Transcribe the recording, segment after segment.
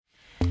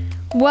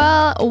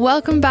Well,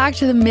 welcome back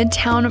to the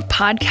Midtown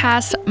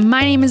Podcast.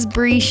 My name is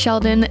Bre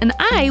Sheldon, and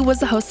I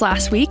was the host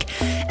last week,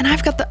 and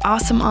I've got the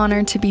awesome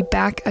honor to be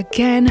back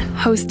again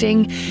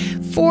hosting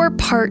for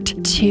part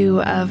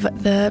 2 of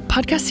the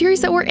podcast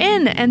series that we're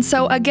in. And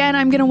so again,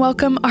 I'm going to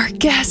welcome our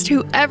guest,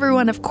 who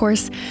everyone, of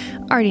course,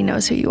 already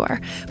knows who you are,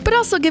 but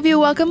also give you a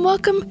welcome.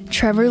 Welcome,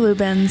 Trevor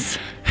Lubens.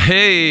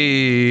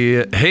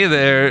 Hey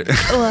there.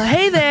 Well,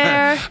 hey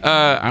there.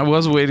 I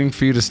was waiting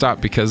for you to stop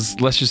because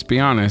let's just be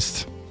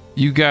honest.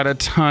 You got a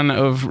ton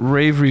of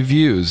rave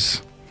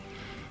reviews,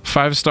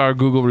 5-star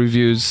Google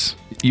reviews.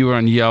 You were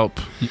on Yelp.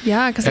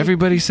 Yeah, because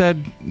everybody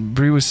said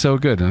Bre was so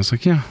good. And I was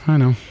like, yeah, I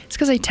know. It's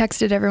because I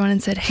texted everyone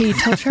and said, hey,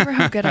 tell Trevor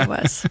how good I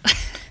was.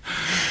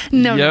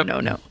 No.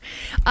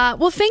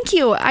 Well, thank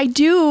you. I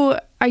do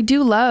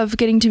love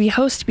getting to be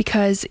host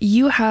because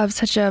you have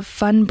such a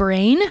fun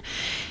brain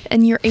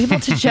and you're able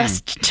to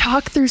just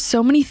talk through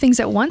so many things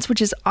at once,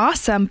 which is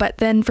awesome. But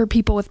then for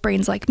people with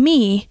brains like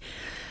me,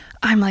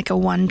 I'm like a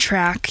one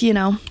track, you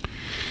know.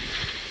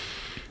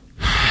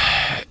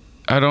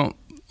 I don't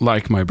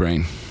like my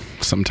brain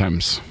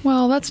sometimes.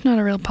 Well, that's not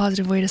a real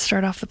positive way to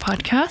start off the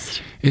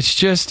podcast. It's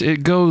just,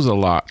 it goes a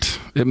lot.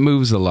 It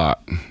moves a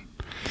lot.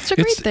 It's a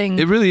great thing.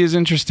 It really is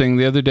interesting.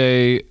 The other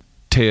day,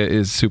 Taya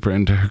is super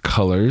into her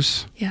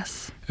colors.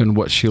 Yes. And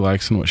what she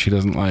likes and what she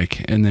doesn't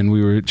like. And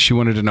then she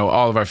wanted to know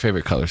all of our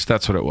favorite colors.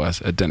 That's what it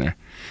was at dinner.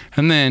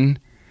 And then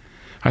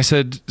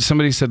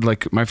somebody said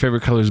like, my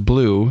favorite color is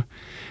blue.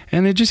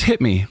 And it just hit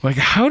me. Like,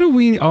 how do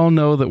we all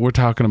know that we're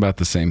talking about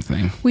the same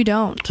thing? We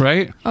don't.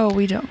 Right? Oh,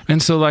 we don't.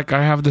 And so, like,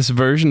 I have this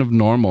version of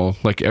normal.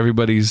 Like,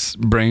 everybody's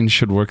brain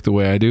should work the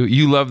way I do.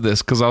 You love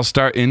this because I'll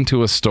start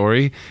into a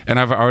story, and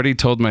I've already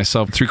told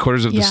myself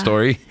 3/4 of the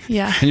story.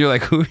 Yeah. And you're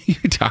like, who are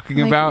you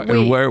talking about? Wait,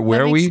 and where are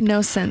we? That makes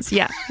no sense.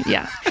 Yeah.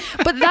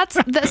 But that's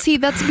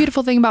the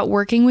beautiful thing about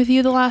working with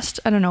you the last,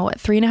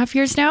 3.5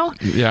 years now?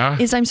 Yeah.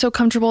 Is I'm so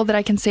comfortable that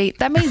I can say,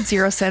 that made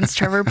 0 sense,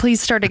 Trevor.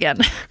 Please start again.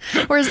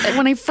 Whereas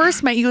when I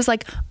first met you, it was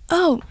like,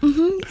 oh,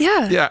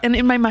 yeah. And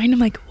in my mind, I'm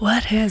like,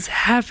 what is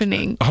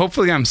happening?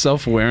 Hopefully I'm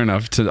self-aware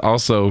enough to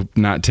also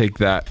not take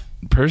that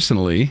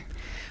personally.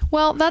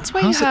 Well, that's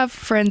why you have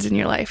friends in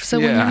your life. So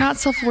when you're not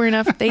self-aware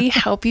enough, they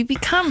help you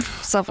become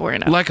self-aware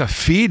enough. Like a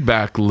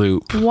feedback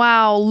loop.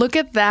 Wow, look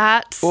at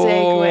that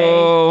segue.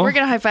 Oh. We're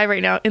going to high five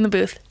right now in the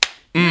booth.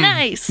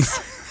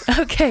 Nice.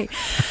 Okay.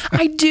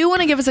 I do want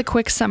to give us a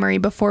quick summary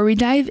before we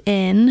dive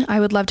in. I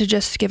would love to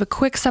just give a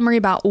quick summary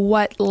about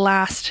what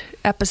last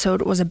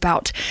episode was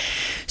about.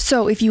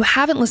 So if you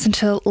haven't listened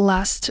to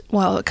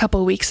a couple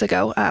of weeks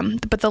ago,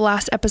 but the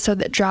last episode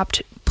that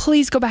dropped,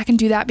 please go back and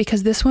do that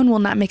because this one will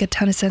not make a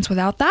ton of sense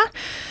without that.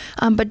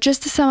 But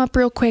just to sum up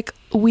real quick,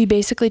 we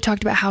basically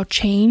talked about how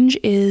change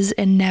is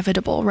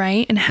inevitable,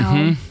 right? And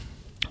how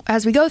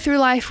as we go through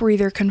life, we're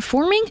either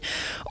conforming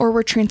or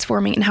we're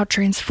transforming, and how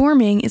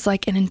transforming is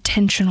like an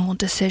intentional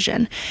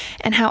decision,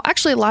 and how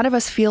actually a lot of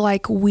us feel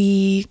like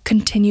we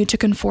continue to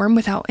conform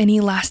without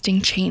any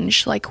lasting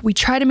change. Like we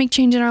try to make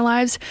change in our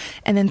lives,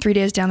 and then 3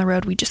 days down the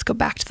road, we just go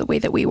back to the way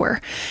that we were.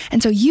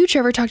 And so you,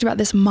 Trevor, talked about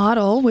this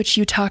model, which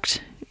you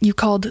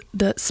called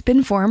the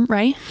spin form,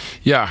 right?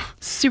 Yeah.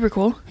 Super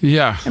cool.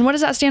 Yeah. And what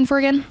does that stand for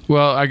again?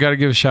 Well, I got to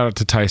give a shout out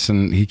to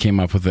Tyson. He came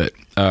up with it.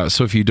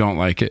 So if you don't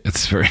like it,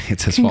 it's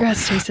his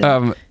Congrats, fault.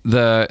 Tyson.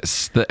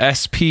 The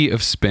SP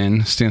of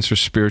spin stands for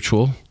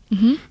spiritual.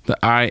 Mm-hmm.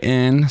 The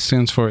IN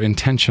stands for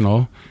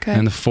intentional. Okay.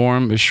 And the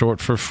form is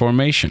short for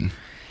formation.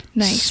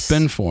 Nice.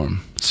 Spin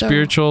form.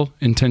 Spiritual,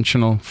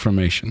 intentional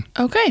formation.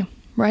 Okay.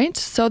 Right?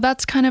 So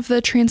that's kind of the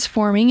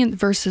transforming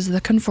versus the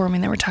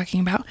conforming that we're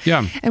talking about.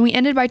 Yeah. And we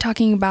ended by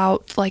talking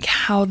about like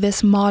how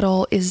this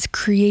model is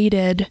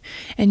created,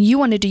 and you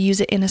wanted to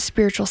use it in a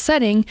spiritual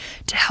setting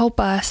to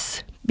help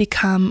us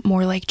become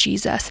more like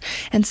Jesus.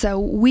 And so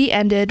we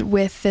ended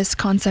with this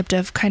concept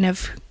of kind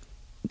of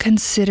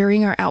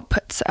considering our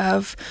outputs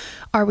of,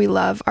 are we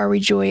love, are we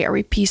joy, are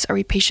we peace, are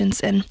we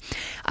patience? And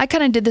I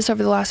kind of did this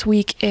over the last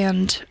week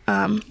and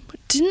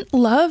didn't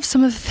love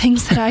some of the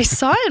things that I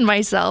saw in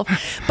myself.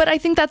 But I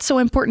think that's so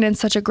important, and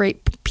such a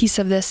great piece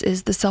of this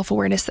is the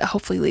self-awareness that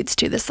hopefully leads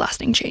to this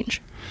lasting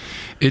change.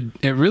 It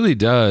really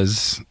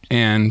does.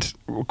 And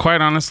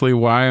quite honestly,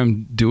 why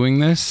I'm doing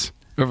this,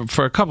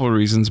 for a couple of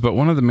reasons, but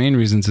one of the main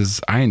reasons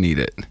is I need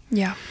it.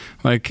 Yeah.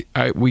 Like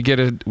we get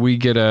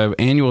a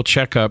annual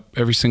checkup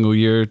every single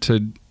year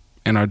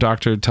and our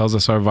doctor tells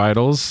us our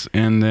vitals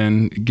and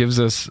then gives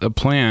us a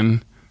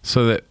plan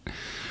so that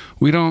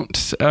we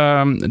don't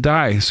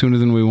die sooner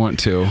than we want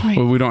to, right.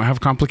 Or we don't have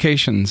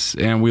complications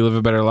and we live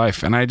a better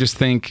life. And I just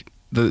think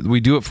that we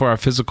do it for our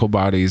physical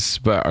bodies,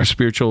 but our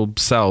spiritual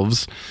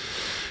selves,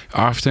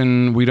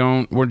 often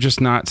we're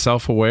just not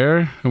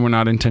self-aware and we're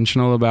not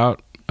intentional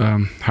about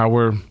how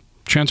we're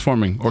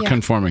transforming or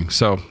conforming.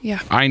 So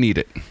I need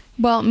it.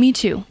 Well, me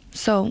too.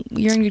 So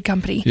you're in good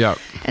company. Yeah.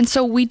 And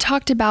so we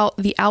talked about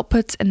the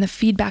outputs and the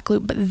feedback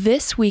loop, but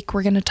this week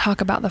we're going to talk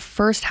about the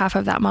first half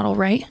of that model,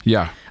 right?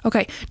 Yeah.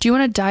 Okay. Do you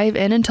want to dive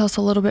in and tell us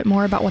a little bit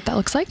more about what that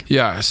looks like?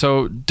 Yeah.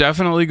 So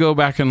definitely go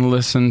back and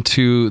listen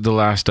to the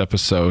last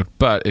episode.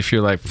 But if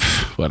you're like,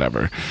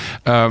 whatever,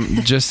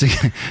 just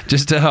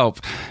to help,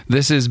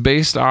 this is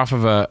based off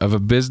of a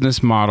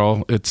business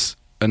model. It's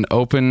an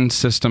open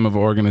system of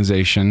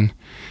organization,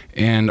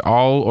 and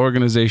all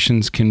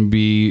organizations can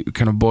be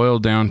kind of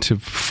boiled down to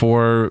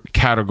 4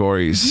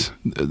 categories.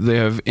 Mm-hmm. They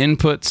have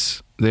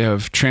inputs, they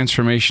have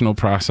transformational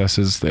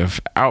processes, they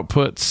have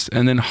outputs,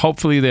 and then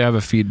hopefully they have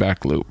a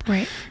feedback loop.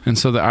 Right. And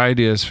so the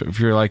idea is, if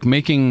you're like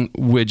making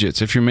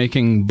widgets, if you're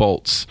making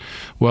bolts,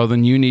 well,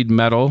 then you need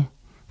metal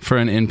for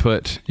an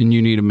input, and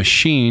you need a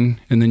machine,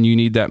 and then you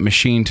need that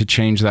machine to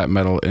change that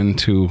metal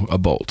into a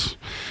bolt.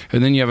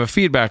 And then you have a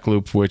feedback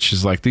loop, which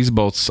is like, these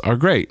bolts are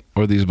great,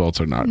 or these bolts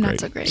are not great.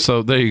 So great.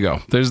 So there you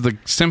go. There's the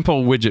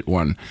simple widget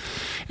one.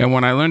 And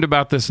when I learned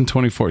about this in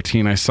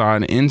 2014, I saw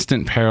an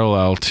instant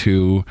parallel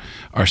to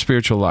our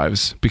spiritual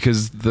lives,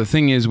 because the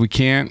thing is, you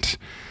can't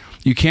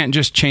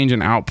just change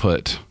an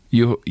output.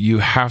 You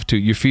have to,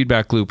 your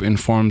feedback loop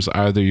informs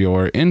either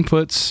your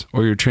inputs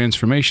or your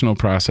transformational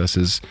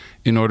processes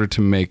in order to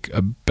make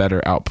a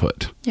better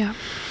output. Yeah.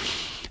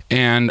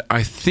 And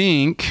I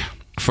think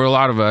for a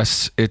lot of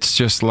us, it's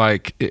just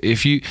like,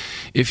 if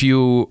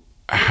you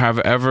have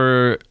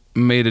ever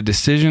made a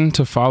decision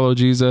to follow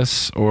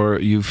Jesus, or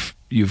you've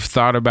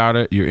thought about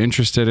it, you're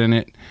interested in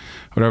it,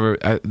 whatever,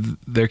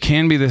 there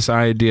can be this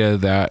idea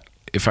that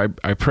if I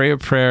pray a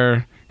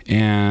prayer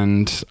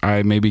and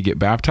I maybe get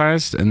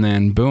baptized, and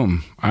then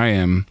boom, I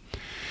am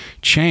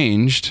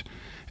changed.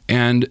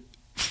 And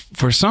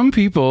for some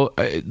people,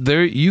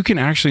 you can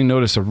actually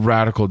notice a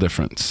radical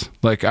difference.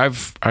 Like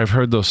I've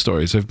heard those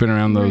stories. I've been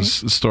around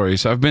those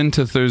stories. I've been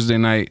to Thursday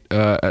night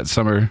at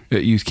summer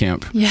at youth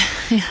camp. Yeah.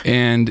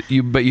 And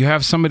you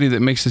have somebody that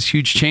makes this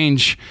huge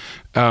change,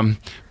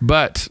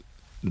 but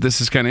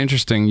this is kind of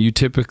interesting. You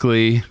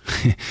typically,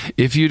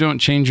 if you don't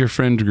change your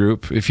friend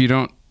group, if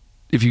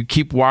you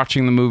keep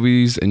watching the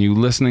movies and you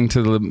listening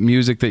to the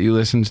music that you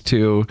listened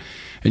to,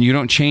 and you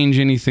don't change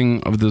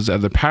anything of those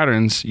other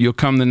patterns, you'll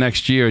come the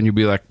next year and you'll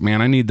be like,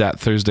 man, I need that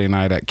Thursday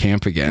night at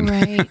camp again.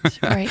 Right.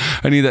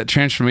 I need that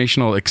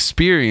transformational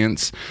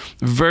experience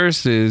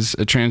versus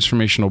a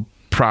transformational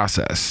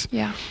process.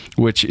 Yeah.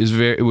 Which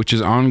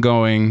is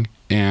ongoing.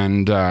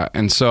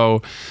 And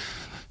so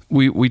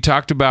we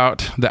talked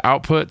about the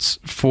outputs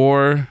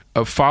for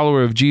a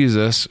follower of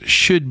Jesus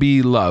should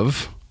be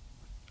love.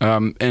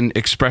 And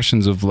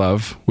expressions of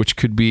love, which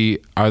could be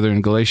either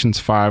in Galatians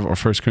 5 or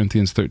 1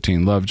 Corinthians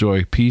 13. Love,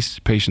 joy, peace,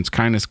 patience,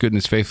 kindness,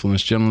 goodness,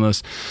 faithfulness,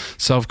 gentleness,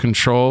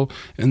 self-control.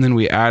 And then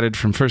we added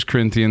from 1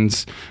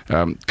 Corinthians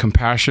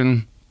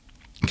compassion,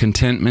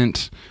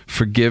 contentment,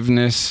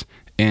 forgiveness,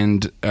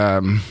 and...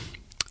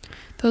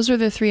 those were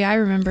the 3 I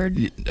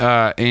remembered.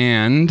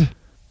 And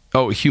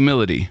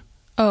humility.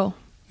 Oh.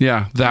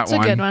 Yeah, that's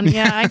one. That's a good one.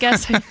 Yeah, I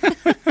guess.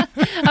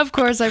 Of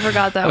course, I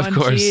forgot that one. Of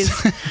course.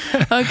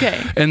 Jeez.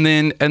 Okay. And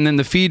then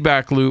the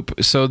feedback loop.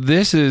 So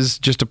this is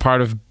just a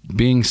part of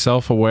being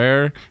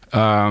self-aware,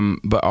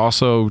 but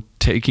also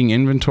taking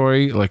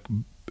inventory, like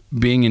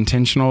being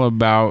intentional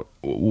about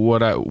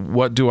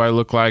what do I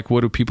look like?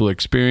 What do people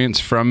experience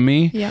from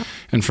me? Yeah.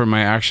 And from my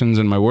actions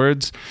and my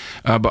words?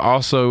 But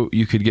also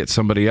you could get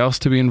somebody else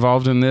to be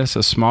involved in this,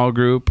 a small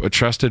group, a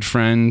trusted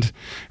friend.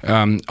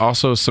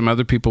 Also some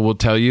other people will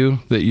tell you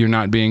that you're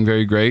not being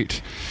very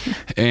great.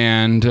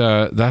 And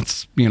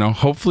that's,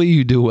 hopefully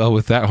you do well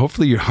with that.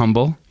 Hopefully you're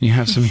humble. You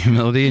have some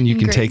humility and you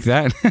can take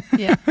that.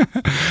 Yeah.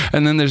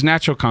 And then there's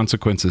natural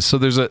consequences. So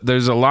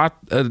there's a lot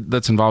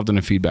that's involved in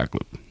a feedback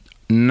loop.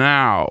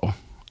 Now,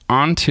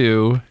 on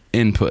to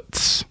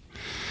inputs.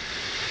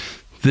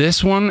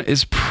 This one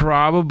is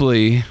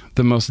probably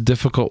the most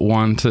difficult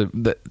one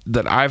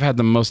that I've had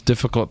the most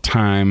difficult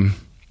time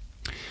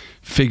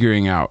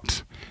figuring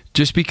out,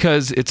 just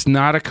because it's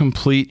not a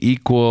complete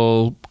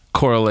equal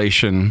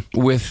correlation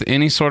with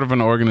any sort of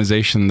an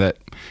organization that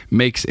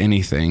makes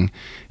anything.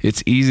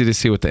 It's easy to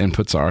see what the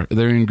inputs are.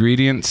 They're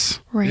ingredients.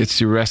 Right. It's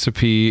your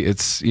recipe.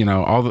 It's,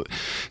 all the...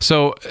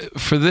 So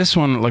for this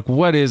one, like,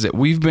 what is it?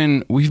 We've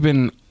been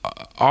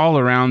all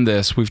around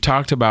this. We've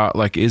talked about,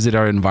 like, is it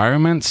our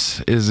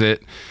environments? Is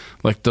it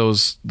like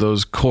those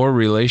core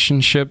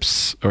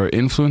relationships or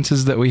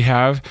influences that we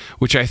have,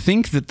 which I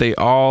think that they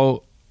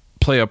all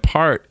play a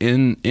part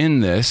in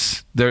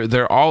this.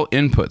 They're all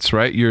inputs,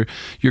 right?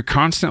 You're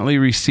constantly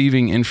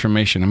receiving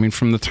information. I mean,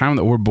 from the time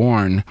that we're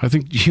born, I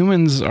think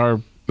humans are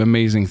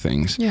amazing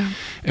things. Yeah.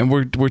 And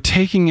we're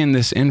taking in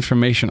this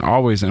information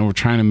always, and we're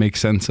trying to make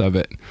sense of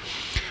it.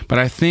 But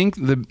I think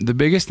the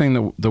biggest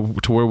thing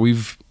to where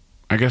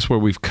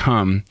we've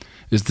come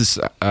is this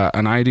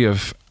an idea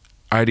of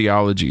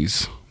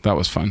ideologies. That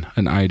was fun.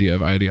 An idea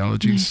of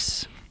ideologies.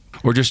 Nice.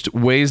 Or just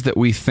ways that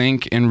we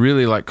think, and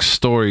really like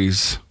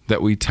stories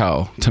that we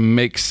tell to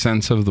make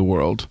sense of the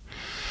world.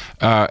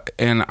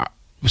 And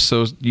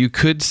so you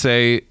could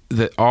say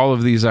that all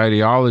of these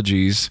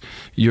ideologies,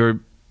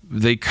 you're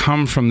they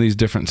come from these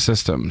different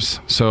systems.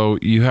 So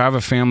you have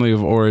a family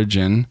of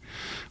origin,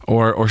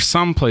 or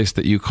some place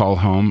that you call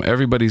home.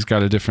 Everybody's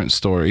got a different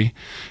story.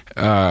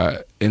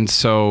 And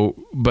so,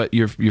 but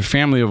your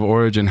family of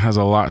origin has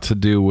a lot to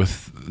do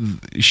with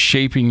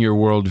shaping your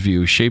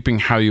worldview, shaping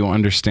how you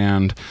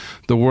understand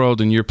the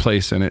world and your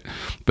place in it.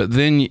 But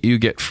then you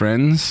get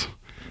friends,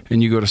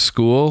 and you go to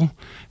school,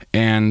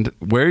 and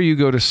where you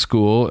go to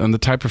school and the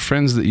type of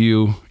friends that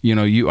you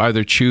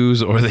either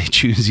choose or they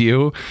choose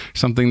you,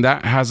 something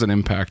that has an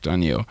impact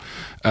on you.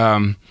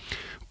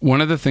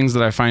 One of the things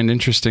that I find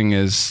interesting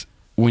is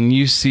when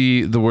you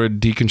see the word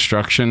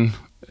deconstruction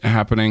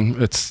happening,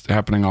 it's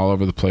happening all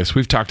over the place.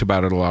 We've talked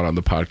about it a lot on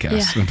the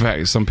podcast. Yeah. In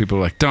fact, some people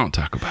are like, don't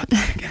talk about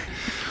that again.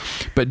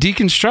 But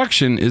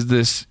deconstruction is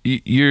this,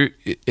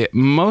 it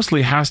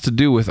mostly has to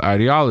do with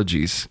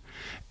ideologies.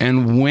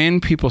 And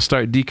when people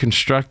start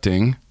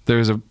deconstructing,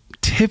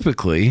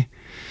 typically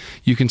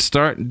you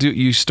start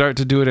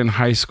to do it in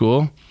high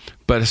school,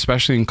 but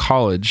especially in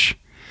college.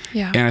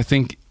 Yeah. And I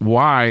think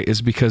why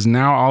is because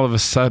now all of a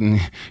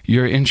sudden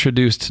you're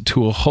introduced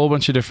to a whole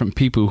bunch of different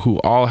people who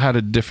all had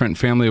a different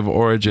family of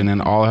origin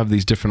and all have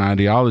these different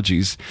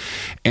ideologies.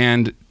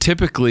 And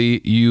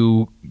typically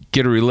you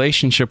get a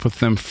relationship with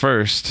them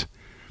first,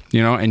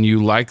 and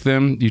you like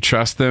them, you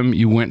trust them,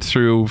 you went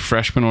through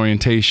freshman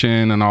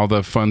orientation and all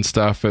the fun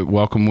stuff at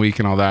Welcome Week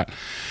and all that.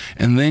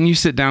 And then you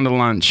sit down to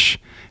lunch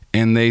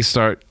and they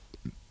start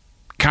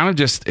kind of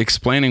just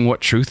explaining what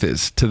truth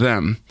is to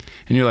them.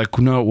 And you're like,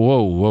 no,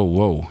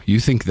 whoa. You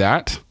think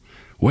that?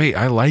 Wait,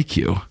 I like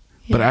you,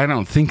 but I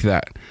don't think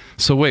that.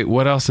 So wait,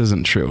 what else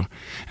isn't true?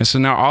 And so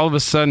now all of a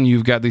sudden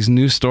you've got these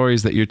new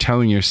stories that you're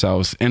telling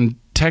yourselves. And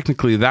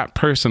technically that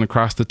person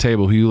across the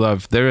table who you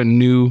love, they're a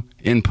new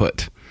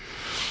input.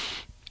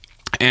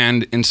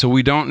 And so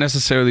we don't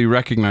necessarily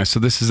recognize.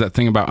 So this is that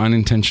thing about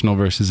unintentional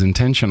versus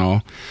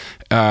intentional.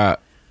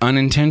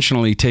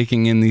 Unintentionally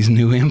taking in these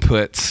new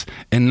inputs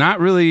and not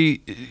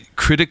really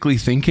critically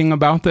thinking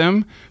about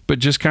them, but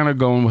just kind of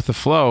going with the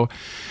flow,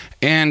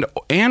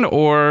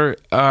 or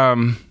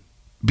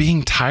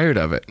being tired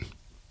of it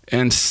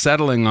and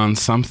settling on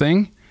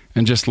something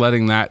and just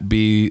letting that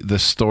be the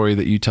story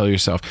that you tell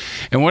yourself.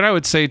 And what I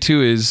would say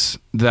too is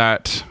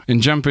that,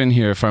 and jump in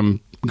here if I'm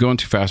going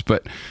too fast,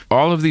 but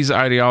all of these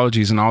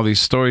ideologies and all these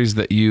stories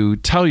that you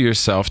tell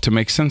yourself to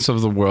make sense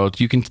of the world,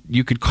 you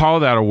could call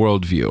that a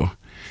worldview.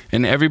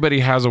 And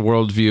everybody has a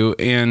worldview.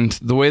 And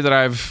the way that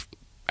I've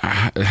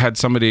had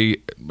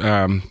somebody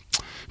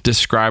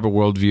describe a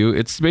worldview,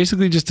 it's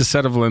basically just a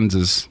set of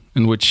lenses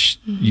in which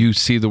you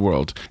see the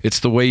world.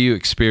 It's the way you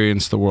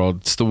experience the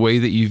world. It's the way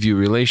that you view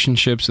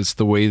relationships. It's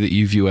the way that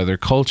you view other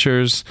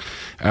cultures.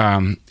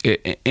 And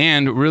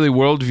really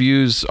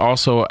worldviews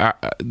also,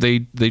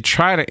 they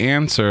try to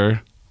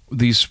answer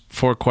these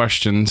 4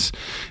 questions.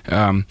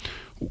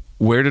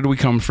 Where did we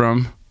come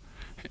from?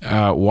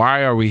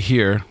 Why are we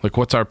here? Like,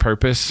 what's our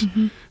purpose?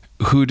 Mm-hmm.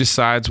 Who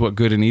decides what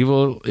good and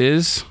evil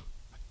is?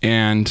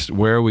 And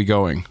where are we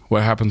going?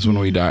 What happens when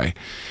we die?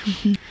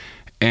 Mm-hmm.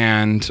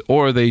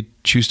 Or they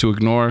choose to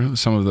ignore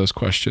some of those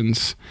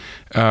questions.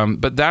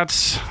 But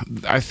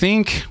I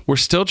think we're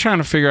still trying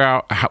to figure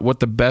out what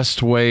the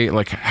best way,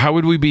 like how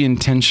would we be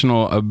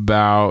intentional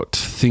about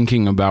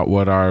thinking about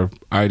what our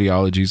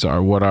ideologies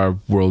are, what our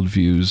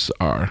worldviews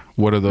are,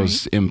 what are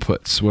those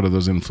inputs, what are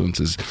those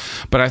influences.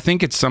 But I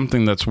think it's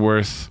something that's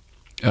worth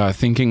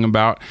thinking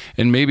about.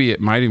 And maybe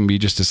it might even be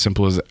just as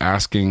simple as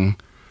asking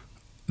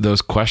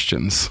those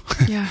questions.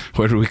 Yeah.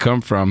 Where do we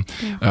come from?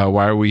 Yeah.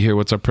 Why are we here?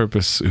 What's our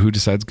purpose? Who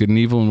decides good and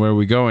evil, and where are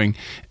we going?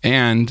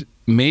 And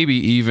maybe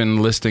even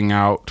listing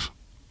out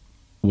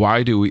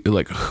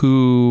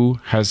who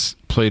has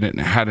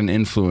had an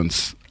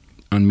influence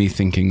on me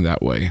thinking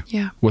that way?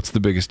 Yeah. What's the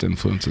biggest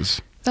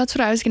influences? That's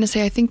what I was going to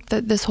say. I think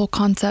that this whole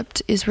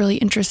concept is really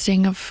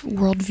interesting of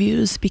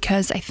worldviews,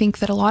 because I think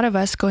that a lot of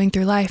us going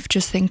through life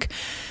just think,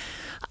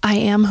 I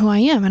am who I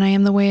am and I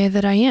am the way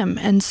that I am.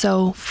 And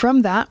so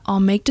from that, I'll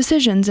make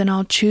decisions and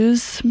I'll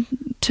choose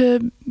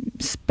to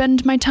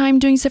spend my time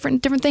doing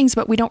different things,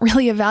 but we don't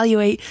really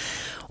evaluate,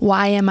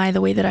 why am I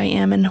the way that I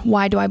am and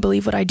why do I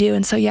believe what I do?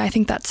 And so, I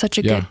think that's such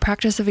a good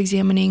practice of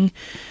examining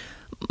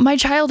my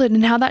childhood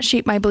and how that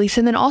shaped my beliefs.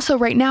 And then also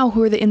right now,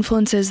 who are the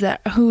influences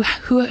who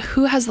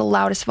has the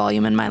loudest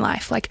volume in my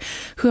life? Like,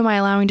 who am I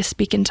allowing to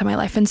speak into my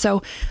life? And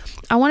so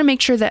I want to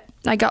make sure that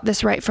I got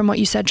this right from what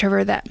you said,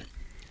 Trevor, that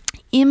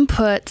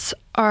inputs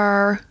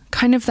are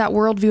kind of that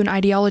worldview and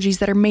ideologies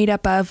that are made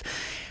up of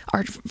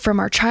from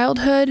our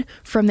childhood,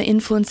 from the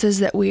influences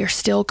that we are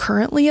still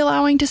currently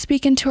allowing to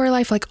speak into our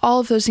life. Like, all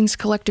of those things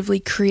collectively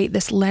create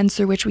this lens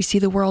through which we see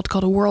the world,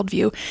 called a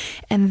worldview.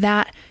 And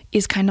that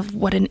is kind of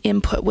what an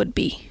input would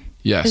be.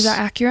 Yes. Is that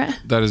accurate?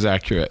 That is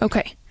accurate.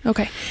 Okay.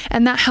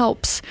 And that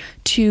helps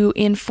to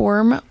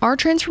inform our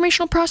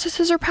transformational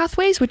processes or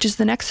pathways, which is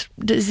the next.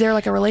 Is there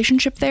like a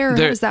relationship there, or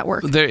how does that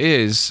work? There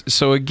is.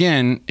 So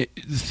again,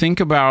 think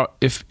about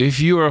if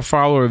you are a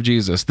follower of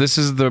Jesus, this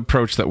is the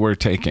approach that we're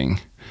taking.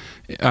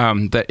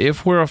 that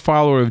if we're a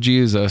follower of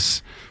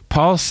Jesus,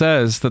 Paul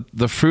says that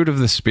the fruit of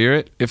the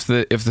Spirit, if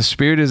the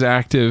Spirit is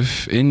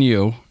active in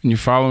you and you're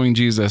following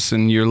Jesus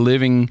and you're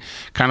living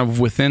kind of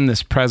within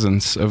this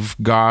presence of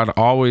God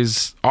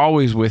always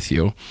with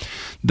you,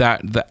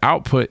 that the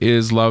output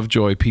is love,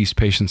 joy, peace,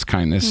 patience,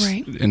 kindness,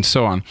 right, and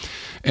so on.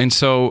 And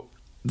so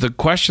the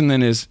question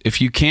then is, if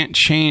you can't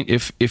change,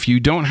 if you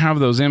don't have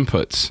those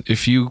inputs,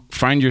 if you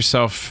find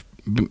yourself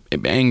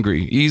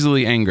angry,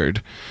 easily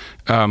angered,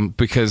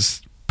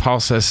 because Paul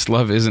says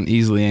love isn't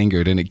easily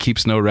angered and it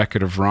keeps no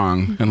record of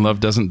wrong, mm-hmm, and love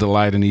doesn't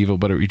delight in evil,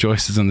 but it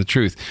rejoices in the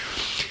truth.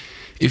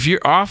 If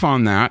you're off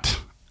on that,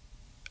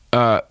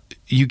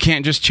 you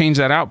can't just change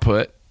that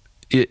output.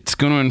 It's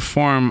going to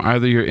inform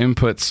either your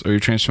inputs or your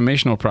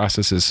transformational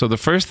processes. So the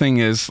first thing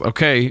is,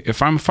 okay,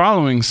 if I'm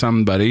following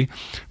somebody,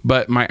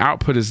 but my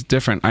output is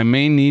different, I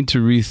may need to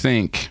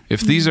rethink.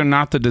 If these are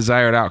not the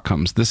desired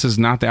outcomes, this is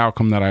not the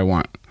outcome that I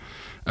want,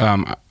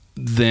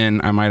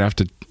 then I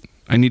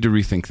need to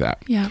rethink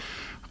that. Yeah.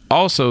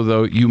 Also,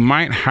 though, you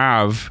might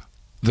have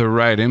the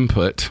right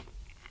input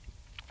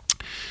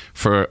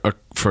for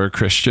a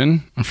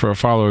Christian, for a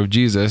follower of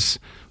Jesus.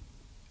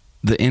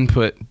 The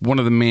input, one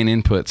of the main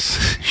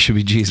inputs should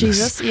be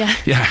Jesus. Yeah.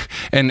 Yeah.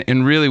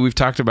 And really, we've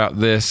talked about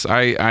this.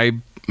 I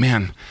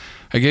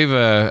gave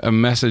a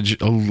message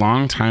a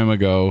long time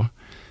ago,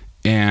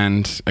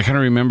 and I kind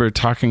of remember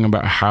talking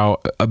about how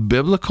a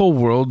biblical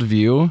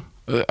worldview,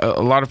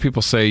 a lot of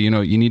people say, you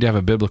need to have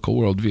a biblical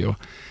worldview.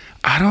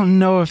 I don't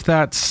know if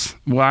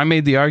I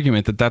made the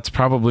argument that that's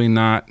probably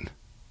not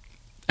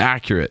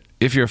accurate.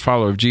 If you're a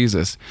follower of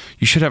Jesus,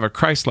 you should have a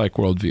Christ-like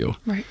worldview.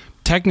 Right.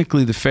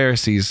 Technically, the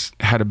Pharisees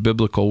had a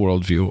biblical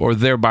worldview, or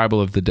their Bible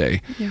of the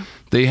day. Yeah.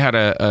 They had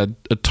a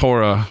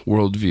Torah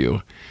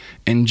worldview.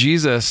 And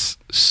Jesus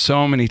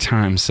so many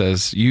times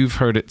says, you've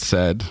heard it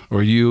said,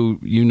 or you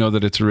know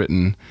that it's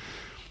written.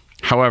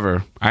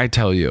 However, I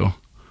tell you,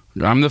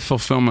 I'm the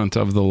fulfillment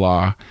of the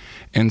law.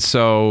 And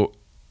so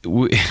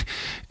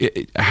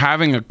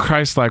having a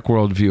Christ-like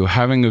worldview,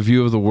 having a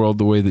view of the world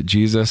the way that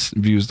Jesus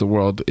views the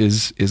world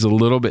is a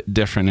little bit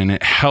different, and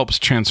it helps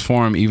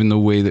transform even the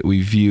way that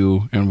we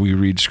view and we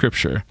read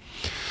Scripture.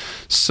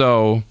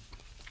 So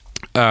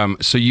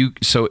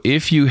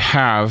if you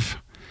have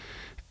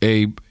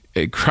a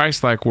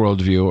Christ-like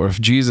worldview, or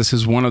if Jesus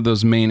is one of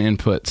those main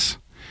inputs,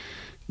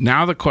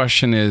 now the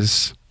question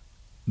is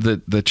the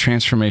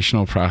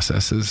transformational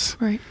processes.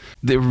 Right.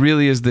 There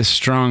really is this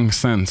strong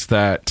sense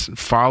that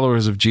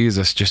followers of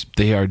Jesus,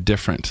 they are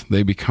different.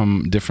 They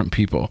become different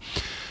people.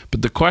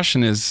 But the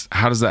question is,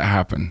 how does that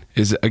happen?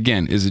 Is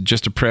it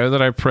just a prayer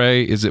that I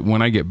pray? Is it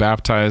when I get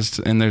baptized?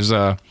 And there's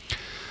a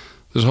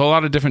whole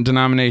lot of different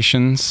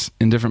denominations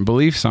and different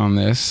beliefs on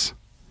this.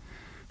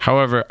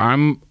 However,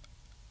 I'm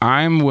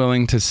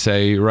willing to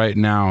say right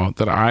now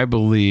that I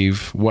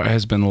believe what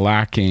has been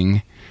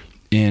lacking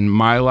in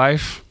my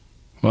life,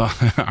 well,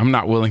 I'm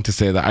not willing to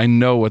say that. I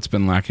know what's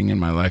been lacking in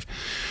my life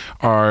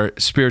are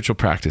spiritual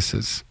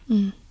practices.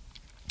 Mm.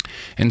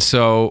 And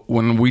so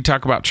when we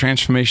talk about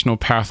transformational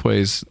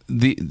pathways,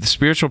 the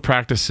spiritual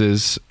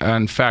practices,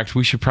 in fact,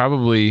 we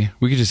could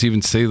just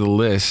even say the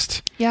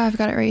list. Yeah, I've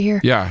got it right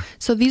here. Yeah.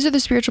 So these are the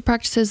spiritual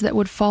practices that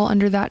would fall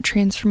under that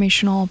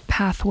transformational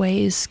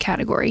pathways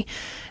category.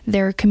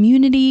 They're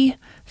community,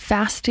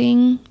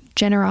 fasting,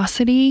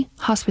 generosity,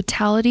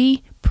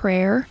 hospitality,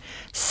 prayer,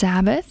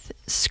 Sabbath,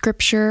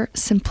 scripture,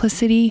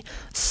 simplicity,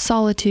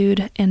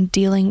 solitude, and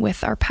dealing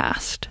with our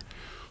past.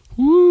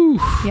 Woo!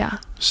 Yeah.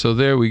 So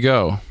there we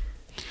go.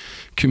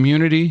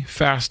 Community,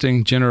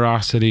 fasting,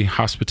 generosity,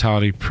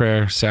 hospitality,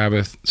 prayer,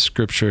 Sabbath,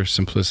 scripture,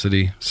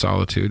 simplicity,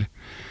 solitude.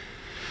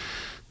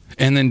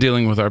 And then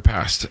dealing with our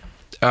past.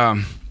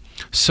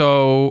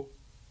 So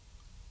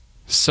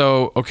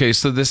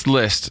this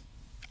list,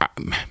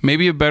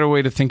 maybe a better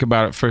way to think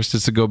about it first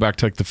is to go back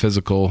to like the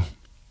physical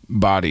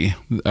body,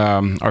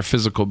 our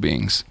physical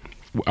beings.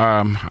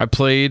 I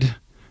played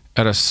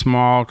at a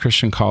small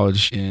Christian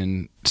college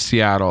in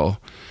Seattle.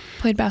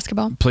 Played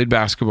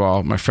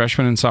basketball my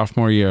freshman and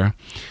sophomore year.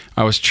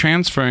 I was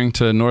transferring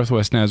to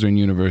Northwest Nazarene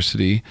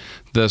University.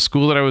 The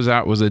school that I was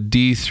at was a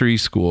D3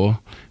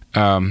 school.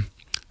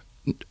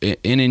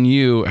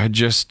 NNU had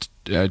just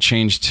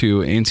changed to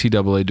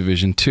NCAA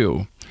Division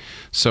II.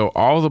 So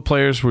all the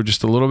players were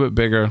just a little bit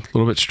bigger, a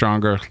little bit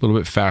stronger, a little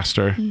bit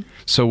faster. Mm.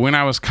 So when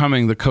I was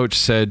coming, the coach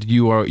said,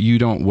 you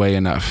don't weigh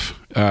enough.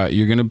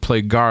 You're going to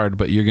play guard,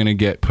 but you're going to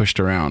get pushed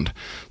around.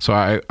 So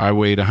I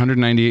weighed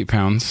 198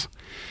 pounds,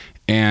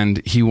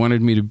 and he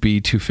wanted me to be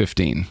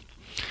 215.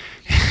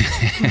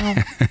 Wow.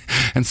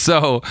 And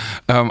so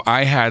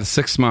I had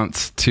 6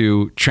 months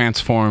to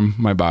transform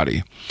my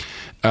body.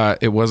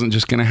 It wasn't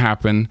just going to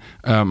happen.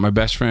 My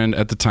best friend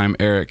at the time,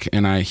 Eric,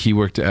 and he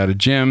worked at a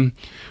gym.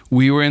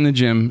 We were in the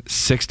gym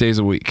 6 days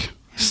a week.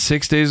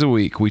 6 days a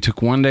week. We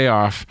took one day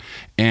off,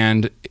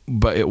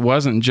 but it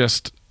wasn't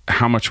just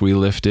how much we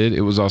lifted.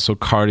 It was also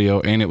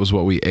cardio, and it was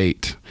what we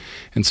ate.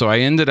 And so I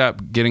ended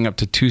up getting up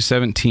to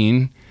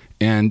 217.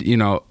 And,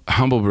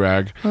 humble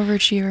brag.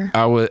 Overachiever.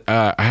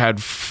 I had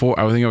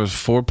I think I was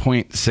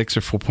 4.6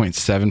 or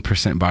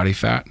 4.7% body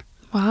fat.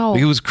 Wow.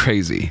 Like, it was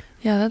crazy.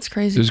 Yeah, that's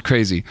crazy. It was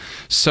crazy.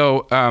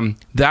 So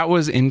that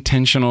was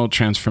intentional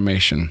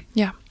transformation.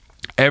 Yeah.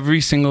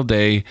 Every single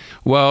day.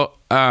 Well,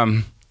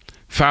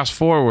 fast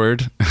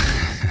forward,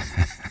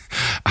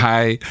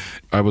 I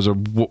was a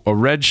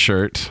red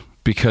shirt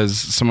because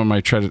some of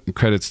my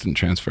credits didn't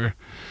transfer.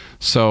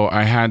 So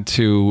I had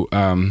to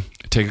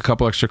take a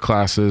couple extra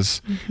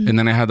classes, and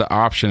then I had the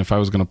option if I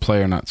was going to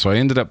play or not. So I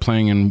ended up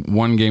playing in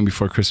one game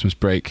before Christmas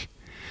break.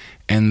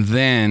 And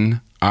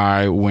then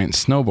I went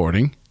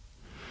snowboarding,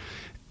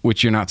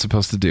 which you're not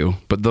supposed to do.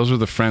 But those were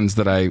the friends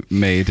that I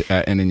made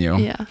at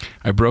NNU. Yeah.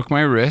 I broke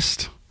my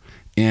wrist,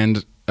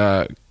 and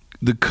the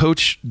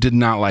coach did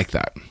not like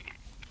that.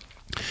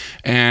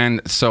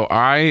 And so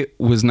I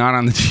was not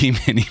on the team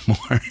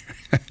anymore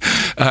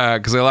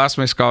because I lost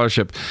my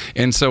scholarship.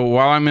 And so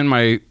while I'm in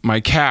my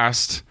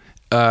cast,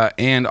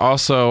 and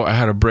also I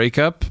had a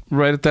breakup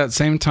right at that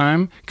same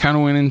time, kind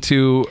of went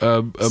into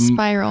a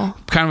spiral.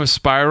 Kind of a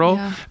spiral.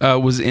 Yeah.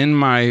 Was in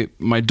my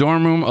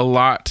dorm room a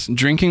lot,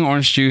 drinking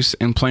orange juice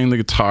and playing the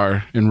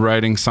guitar and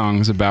writing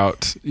songs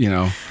about,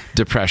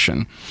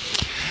 depression.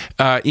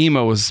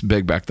 Emo was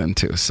big back then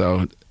too.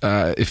 So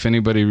if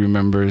anybody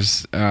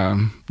remembers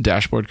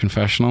Dashboard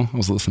Confessional, I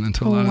was listening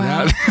to a lot of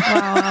that.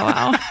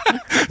 Wow.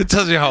 It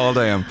tells you how old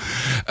I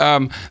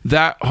am.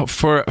 That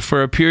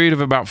for a period of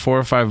about 4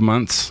 or 5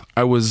 months,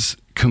 I was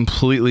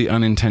completely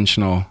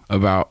unintentional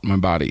about my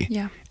body.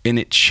 Yeah. And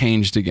it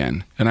changed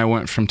again. And I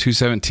went from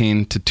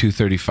 217 to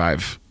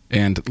 235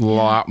 and a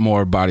lot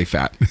more body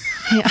fat.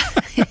 Yeah.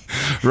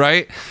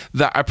 Right?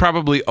 That I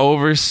probably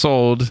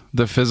oversold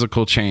the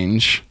physical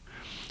change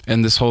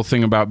and this whole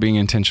thing about being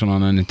intentional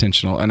and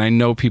unintentional. And I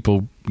know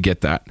people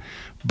get that,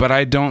 but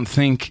I don't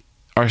think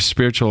our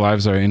spiritual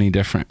lives are any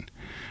different.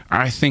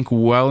 I think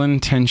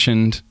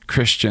well-intentioned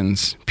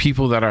Christians,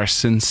 people that are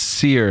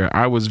sincere,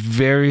 I was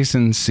very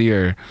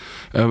sincere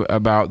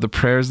about the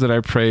prayers that I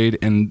prayed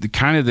and the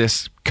kind of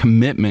this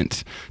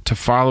commitment to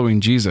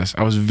following Jesus.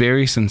 I was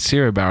very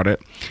sincere about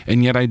it,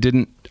 and yet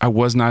I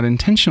was not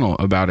intentional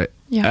about it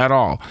at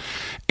all.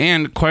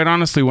 And quite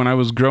honestly, when I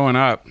was growing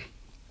up,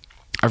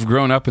 I've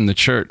grown up in the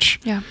church.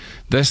 Yeah.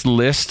 This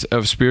list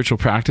of spiritual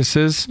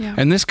practices,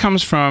 and this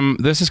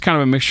is kind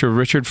of a mixture of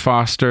Richard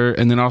Foster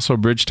and then also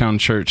Bridgetown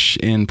Church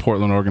in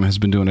Portland, Oregon has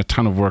been doing a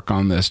ton of work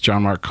on this.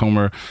 John Mark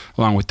Comer,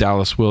 along with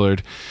Dallas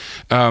Willard.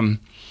 And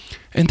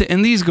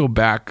these go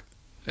back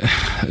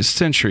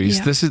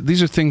centuries. Yeah.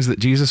 These are things that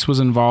Jesus was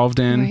involved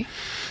in. Right.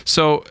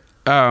 So,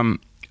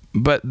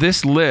 but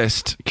this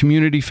list,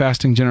 community,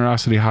 fasting,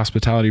 generosity,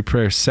 hospitality,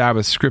 prayer,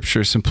 Sabbath,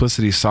 scripture,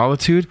 simplicity,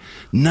 solitude,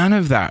 none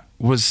of that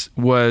was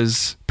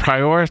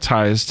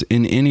prioritized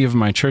in any of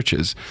my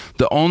churches.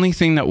 The only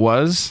thing that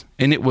was,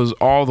 and it was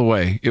all the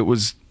way, it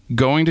was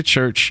going to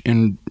church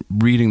and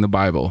reading the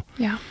Bible.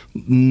 Yeah.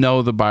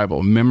 Know the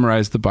Bible,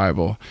 memorize the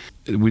Bible.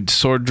 We'd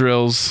sword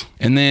drills,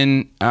 and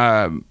then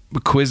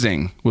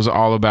quizzing was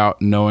all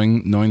about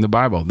knowing the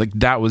Bible. Like,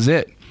 that was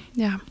it.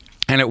 Yeah.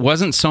 And it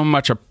wasn't so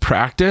much a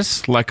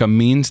practice, like a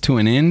means to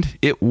an end.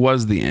 It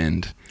was the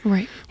end.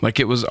 Right. Like,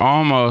 it was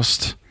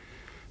almost,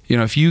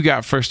 if you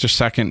got first or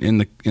second in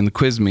the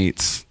quiz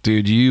meets,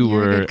 dude, you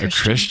were a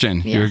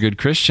Christian. Yeah. You're a good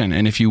Christian.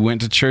 And if you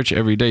went to church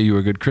every day, you were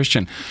a good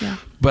Christian. Yeah.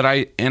 But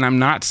I'm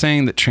not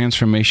saying that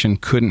transformation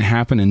couldn't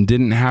happen and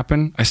didn't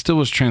happen. I still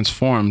was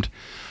transformed,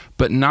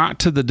 but not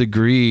to the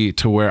degree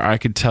to where I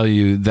could tell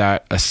you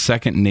that a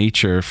second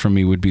nature for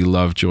me would be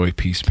love, joy,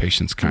 peace,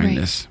 patience,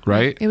 kindness,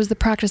 right? It was the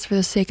practice for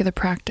the sake of the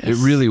practice.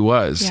 It really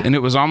was. Yeah. And it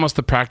was almost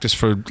the practice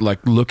for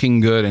like looking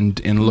good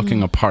and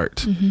looking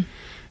apart.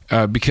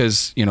 Mm-hmm.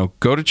 Because,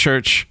 go to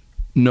church,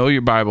 know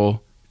your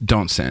Bible,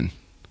 don't sin.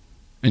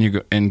 And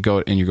you're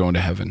going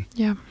to heaven.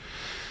 Yeah.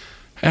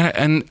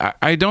 And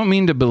I don't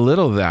mean to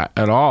belittle that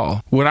at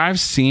all. What I've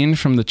seen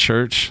from the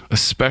church,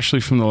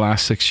 especially from the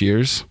last 6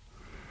 years,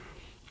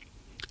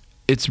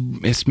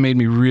 it's made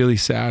me really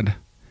sad.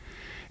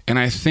 And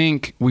I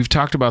think we've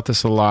talked about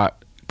this a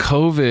lot.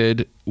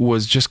 COVID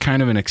was just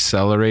kind of an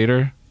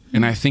accelerator,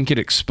 and I think it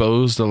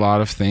exposed a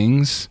lot of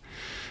things.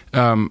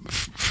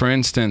 For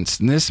instance,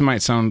 and this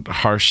might sound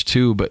harsh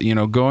too, but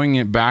going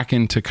it back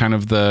into kind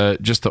of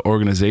the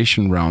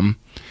organization realm,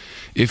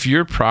 if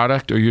your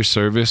product or your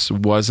service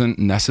wasn't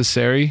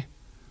necessary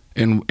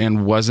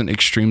and wasn't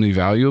extremely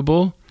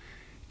valuable,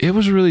 it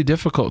was really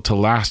difficult to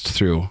last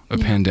through a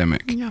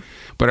pandemic. Yeah.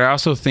 But I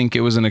also think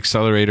it was an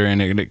accelerator,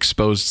 and it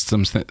exposed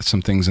some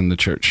things in the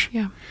church.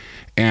 Yeah.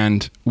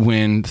 And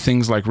when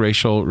things like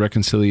racial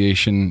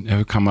reconciliation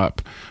have come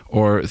up,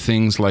 or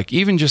things like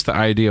even just the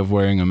idea of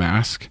wearing a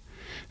mask,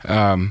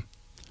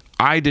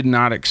 I did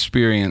not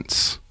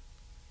experience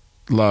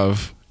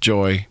love,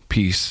 joy,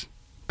 peace,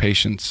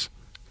 patience,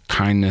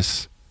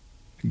 kindness,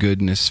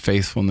 goodness,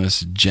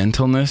 faithfulness,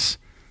 gentleness,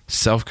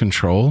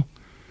 self-control.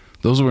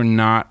 Those were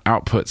not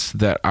outputs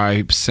that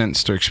I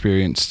sensed or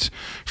experienced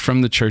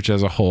from the church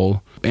as a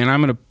whole. And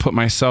I'm going to put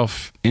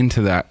myself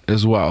into that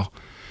as well.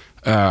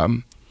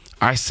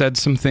 I said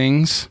some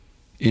things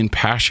in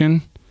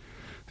passion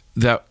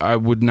that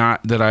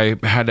I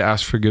had to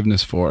ask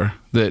forgiveness for,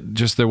 that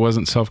just there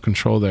wasn't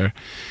self-control there.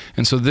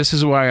 And so this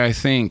is why I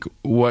think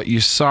what you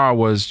saw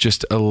was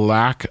just a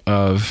lack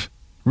of,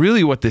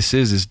 really what this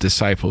is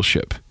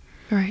discipleship.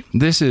 Right.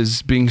 This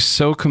is being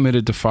so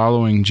committed to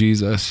following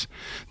Jesus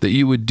that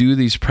you would do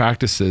these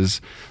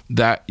practices,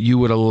 that you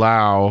would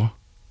allow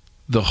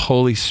the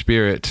Holy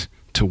Spirit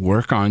to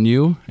work on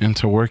you and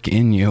to work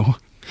in you,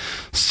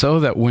 so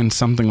that when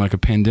something like a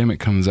pandemic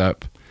comes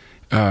up,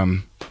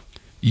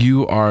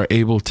 you are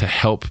able to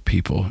help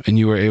people, and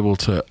you are able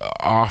to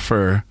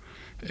offer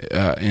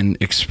and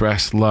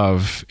express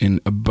love in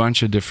a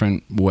bunch of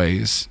different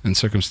ways and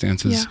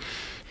circumstances. Yeah.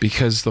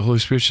 Because the Holy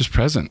Spirit's just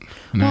present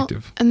and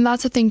active. And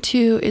that's the thing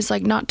too, is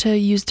like, not to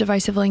use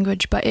divisive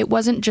language, but it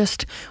wasn't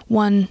just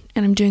one,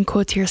 and I'm doing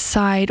quotes here,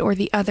 side or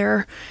the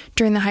other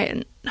during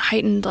the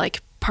heightened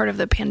like part of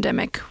the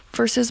pandemic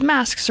versus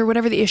masks or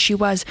whatever the issue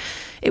was.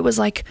 It was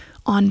like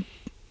on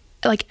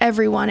like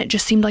everyone, it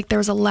just seemed like there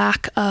was a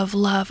lack of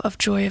love, of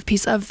joy, of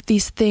peace, of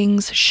these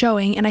things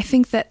showing. And I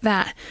think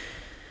that,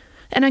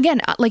 and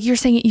again, like you're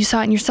saying, you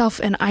saw it in yourself,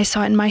 and I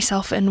saw it in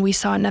myself, and we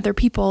saw it in other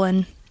people.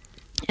 And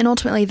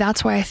ultimately,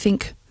 that's why I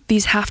think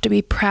these have to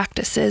be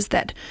practices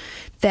that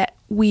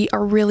we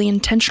are really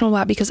intentional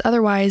about, because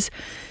otherwise,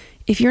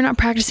 if you're not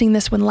practicing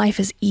this when life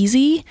is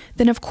easy,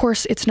 then of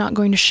course it's not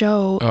going to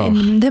show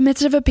in the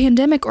midst of a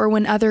pandemic, or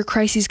when other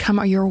crises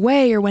come your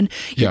way, or when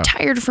you're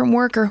tired from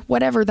work, or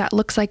whatever that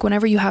looks like.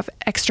 Whenever you have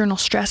external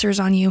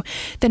stressors on you,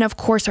 then of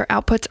course our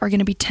outputs are going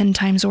to be 10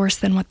 times worse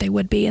than what they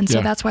would be. And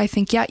so that's why I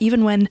think,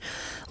 even when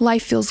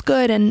life feels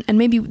good and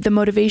maybe the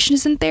motivation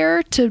isn't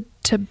there to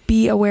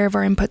be aware of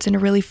our inputs and to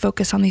really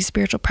focus on these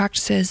spiritual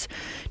practices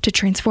to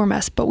transform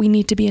us, but we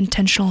need to be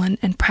intentional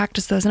and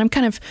practice those. And I'm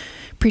kind of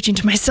preaching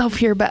to myself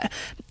here, but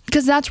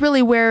because that's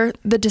really where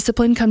the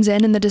discipline comes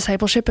in, and the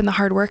discipleship and the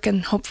hard work,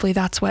 and hopefully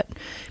that's what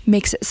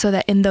makes it so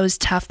that in those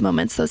tough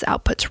moments, those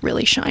outputs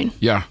really shine.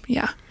 Yeah.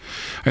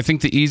 I think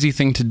the easy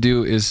thing to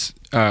do is,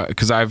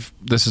 because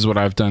this is what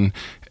I've done.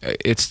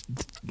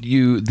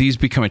 These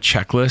become a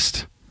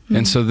checklist,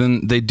 and so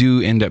then they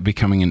do end up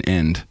becoming an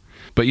end.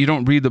 But you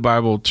don't read the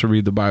Bible to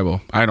read the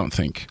Bible, I don't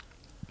think.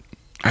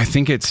 I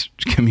think it's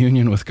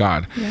communion with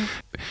God. Yeah.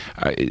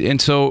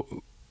 And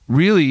so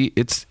really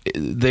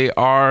they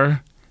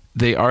are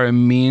a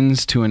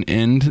means to an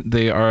end.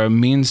 They are a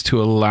means to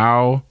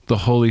allow the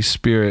Holy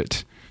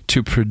Spirit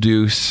to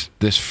produce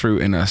this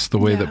fruit in us, the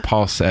way that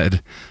Paul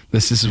said,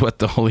 this is what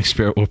the Holy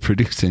Spirit will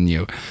produce in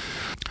you.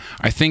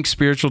 I think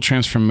spiritual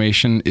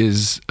transformation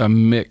is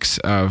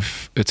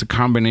it's a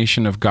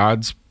combination of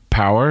God's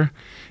power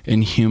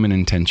and human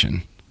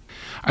intention.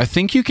 I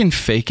think you can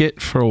fake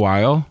it for a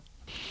while,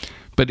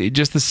 but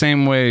just the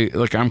same way,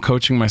 like I'm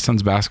coaching my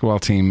son's basketball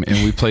team,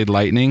 and we played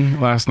lightning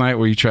last night,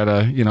 where you try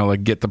to,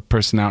 like get the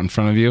person out in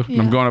front of you. Yeah.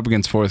 And I'm going up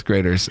against fourth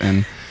graders,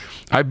 and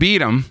I beat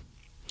them.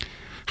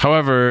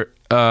 However,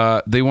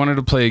 they wanted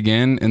to play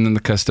again, and then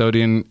the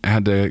custodian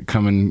had to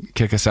come and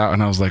kick us out,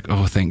 and I was like,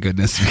 oh, thank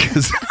goodness,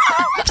 because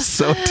I'm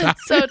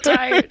so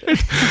tired.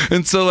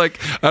 And so, like,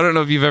 I don't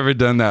know if you've ever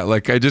done that.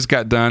 Like, I just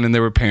got done, and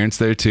there were parents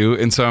there too,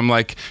 and so I'm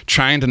like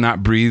trying to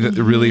not breathe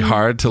really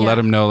hard to let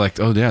them know, like,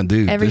 oh yeah,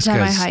 dude, every this time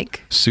guy's I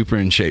hike, super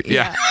in shape.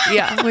 Yeah,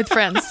 with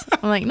friends.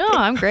 I'm like, no,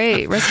 I'm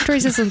great.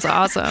 Respiratory system's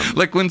awesome.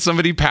 Like when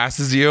somebody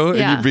passes you and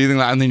you're breathing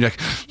loud, and then you're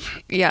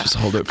like, just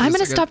hold it for I'm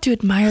going to stop to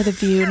admire the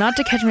view, not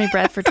to catch my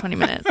breath for 20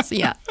 minutes.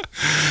 Yeah.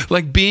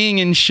 Like being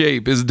in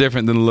shape is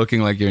different than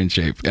looking like you're in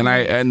shape.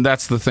 And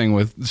that's the thing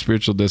with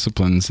spiritual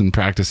disciplines and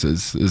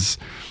practices, is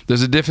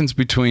there's a difference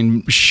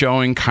between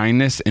showing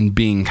kindness and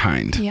being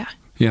kind. Yeah.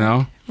 You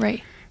know?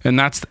 Right. And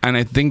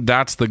I think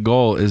that's the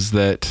goal, is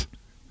that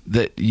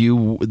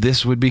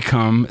this would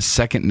become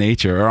second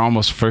nature, or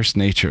almost first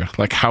nature,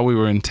 like how we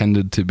were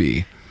intended to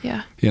be.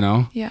 Yeah. You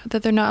know? Yeah.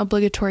 That they're not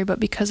obligatory, but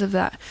because of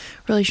that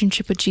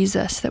relationship with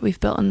Jesus that we've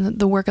built, and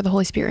the work of the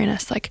Holy Spirit in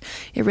us, like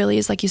it really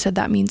is, like you said,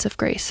 that means of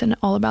grace, and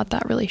all about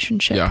that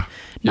relationship. Yeah.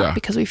 Not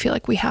because we feel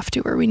like we have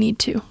to or we need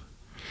to.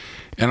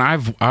 And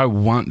I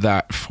want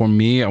that for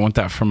me. I want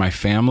that for my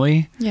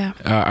family. Yeah.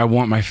 I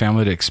want my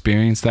family to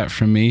experience that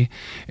from me.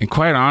 And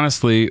quite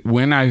honestly,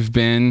 when I've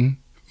been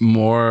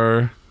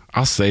more,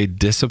 I'll say,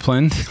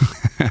 disciplined,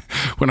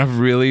 when I've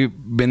really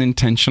been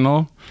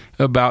intentional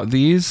about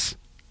these,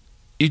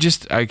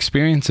 I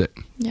experience it.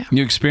 Yeah.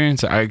 You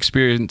experience it. I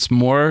experience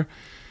more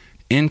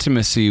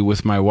intimacy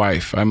with my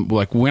wife. I'm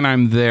like, when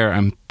I'm there,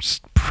 I'm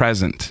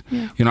present.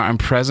 Yeah. I'm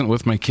present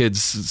with my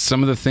kids.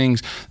 Some of the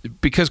things,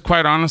 because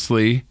quite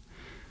honestly,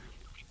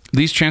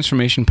 these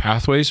transformation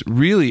pathways,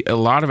 really, a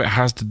lot of it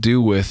has to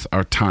do with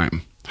our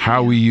time,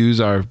 how we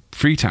use our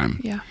free time.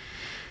 Yeah.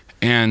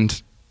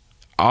 And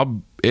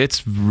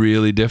it's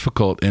really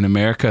difficult in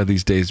America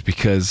these days,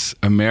 because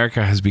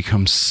America has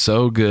become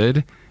so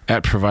good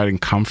at providing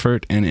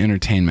comfort and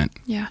entertainment.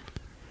 Yeah.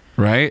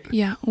 Right?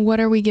 Yeah. What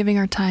are we giving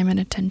our time and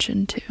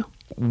attention to?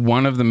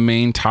 One of the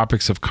main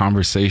topics of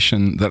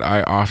conversation that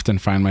I often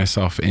find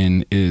myself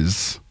in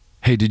is,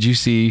 hey, did you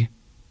see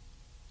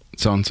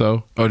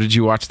so-and-so? Oh, did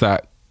you watch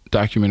that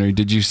documentary?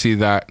 Did you see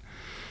that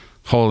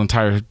whole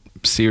entire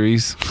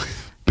series,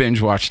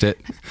 binge watched it.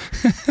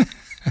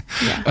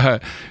 Yeah.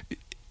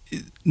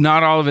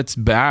 Not all of it's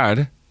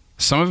bad.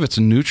 Some of it's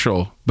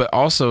neutral, but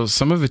also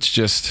some of it's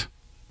just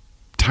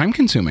time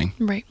consuming.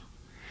 Right.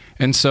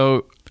 And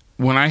so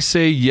when I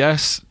say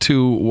yes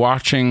to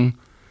watching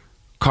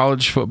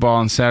college football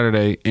on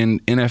Saturday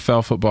and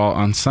NFL football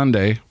on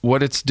Sunday,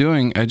 what it's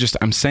doing,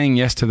 I'm saying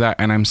yes to that,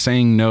 and I'm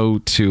saying no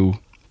to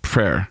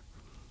prayer,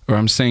 or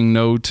I'm saying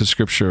no to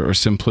scripture or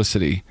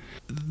simplicity.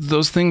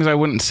 Those things I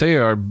wouldn't say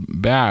are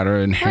bad or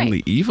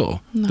inherently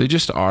evil. No. They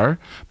just are,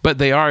 but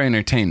they are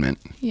entertainment.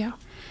 Yeah.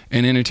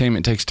 And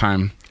entertainment takes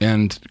time.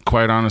 And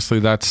quite honestly,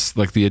 that's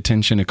like the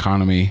attention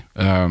economy.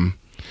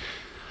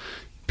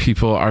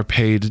 People are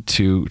paid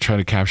to try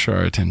to capture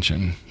our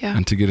attention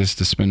and to get us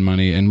to spend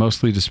money, and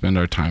mostly to spend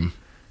our time.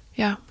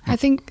 Yeah. I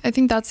think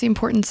that's the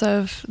importance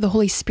of the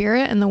Holy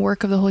Spirit and the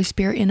work of the Holy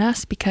Spirit in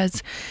us,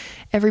 because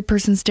every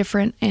person's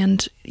different,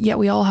 and yet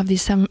we all have the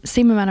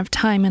same amount of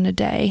time in a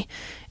day,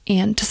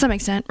 and to some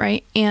extent,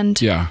 right? And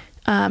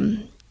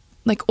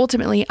like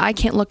ultimately, I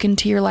can't look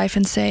into your life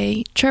and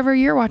say, Trevor,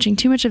 you're watching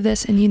too much of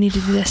this and you need to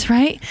do this,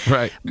 right?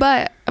 Right.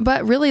 But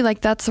really,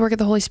 like, that's the work of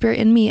the Holy Spirit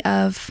in me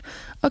of,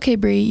 okay,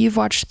 Bre, you've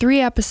watched 3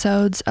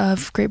 episodes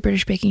of Great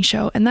British Baking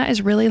Show, and that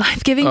is really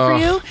life-giving for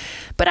you.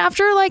 But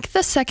after like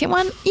the second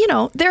one,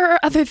 there are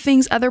other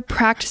things, other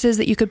practices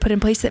that you could put in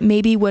place that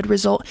maybe would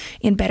result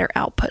in better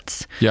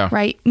outputs. Yeah.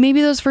 Right.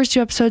 Maybe those first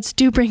 2 episodes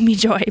do bring me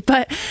joy,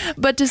 but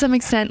to some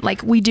extent,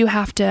 like, we do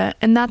have to,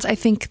 and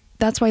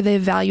that's why the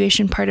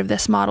evaluation part of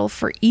this model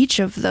for each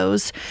of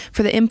those,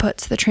 for the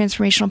inputs, the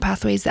transformational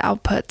pathways, the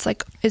outputs,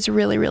 like, is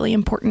really, really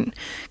important,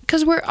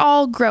 because we're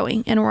all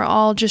growing and we're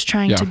all just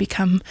trying to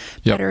become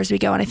better as we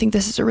go. And I think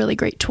this is a really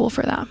great tool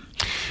for that.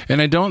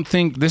 And I don't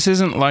think this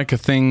isn't like a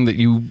thing that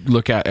you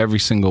look at every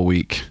single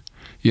week.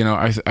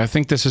 I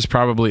think this is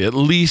probably at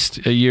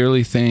least a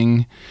yearly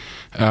thing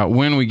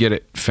when we get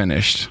it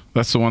finished.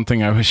 That's the one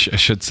thing I wish I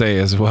should say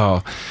as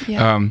well.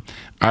 Yeah.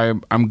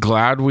 I'm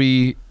glad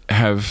we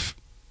have...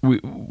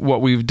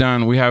 what we've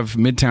done, we have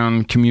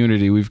Midtown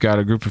Community. We've got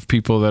a group of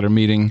people that are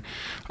meeting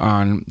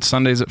on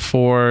Sundays at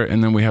 4,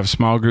 and then we have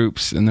small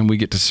groups, and then we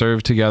get to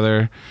serve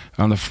together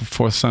on the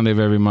 4th Sunday of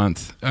every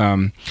month.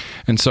 And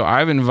so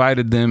I've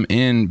invited them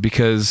in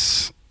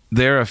because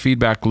they're a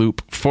feedback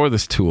loop for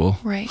this tool.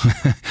 Right.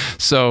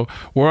 So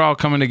we're all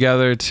coming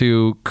together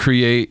to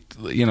create,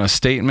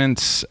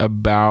 statements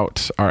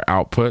about our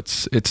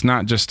outputs. It's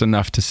not just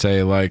enough to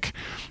say, like,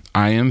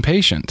 I am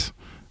patient.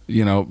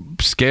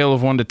 Scale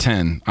of 1 to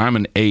 10, I'm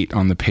an 8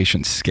 on the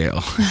patience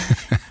scale.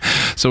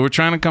 So we're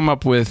trying to come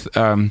up with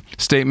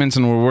statements,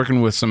 and we're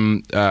working with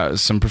some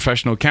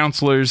professional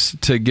counselors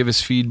to give us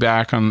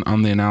feedback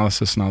on the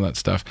analysis and all that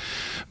stuff.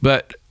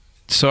 But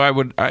so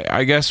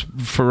I guess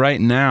for right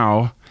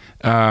now,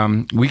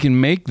 we can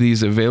make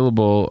these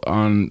available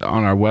on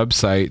our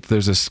website.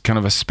 There's this kind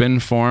of a spin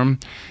form,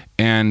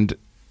 and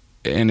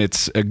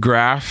it's a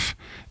graph,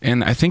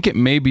 and I think it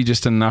may be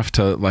just enough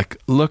to like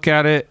look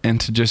at it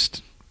and to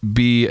just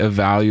be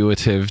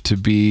evaluative, to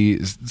be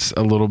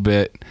a little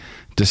bit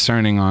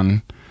discerning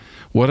on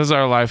what does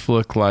our life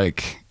look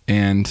like.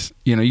 And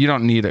you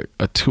don't need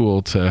a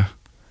tool to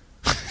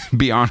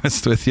be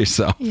honest with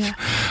yourself. Yeah.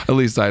 At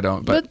least I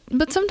don't. But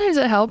sometimes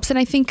it helps, and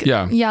I think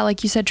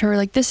like you said, Trevor,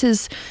 like this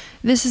is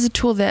a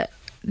tool that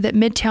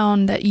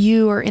Midtown, that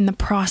you are in the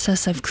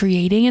process of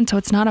creating. And so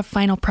it's not a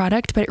final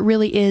product, but it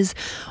really is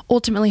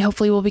ultimately,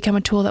 hopefully, will become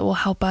a tool that will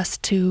help us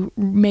to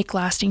make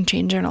lasting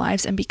change in our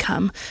lives and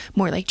become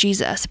more like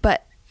Jesus.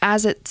 But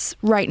as it's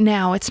right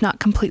now, it's not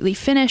completely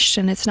finished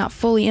and it's not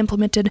fully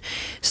implemented.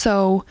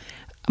 So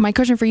my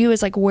question for you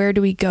is, like, where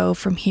do we go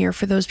from here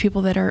for those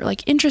people that are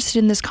like interested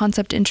in this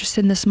concept,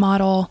 interested in this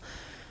model?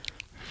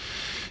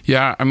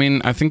 Yeah. I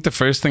mean, I think the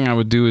first thing I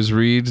would do is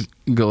read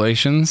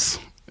Galatians.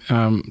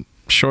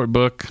 Short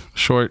book,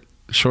 short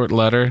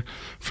letter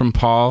from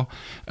Paul,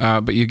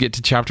 but you get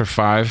to chapter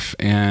 5,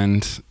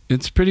 and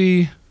it's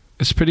pretty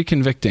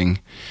convicting,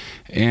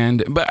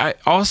 but I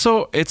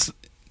also it's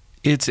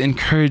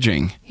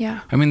encouraging. Yeah,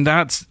 I mean,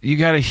 you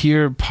got to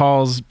hear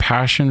Paul's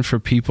passion for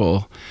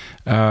people,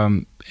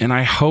 and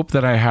I hope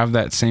that I have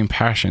that same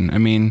passion. I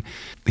mean,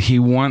 he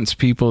wants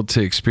people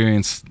to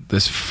experience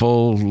this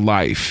full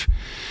life,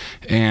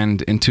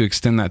 and to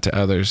extend that to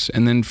others.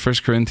 And then 1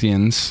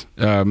 Corinthians,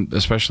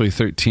 especially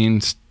 13,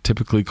 is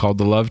typically called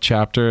the love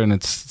chapter, and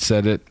it's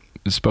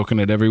spoken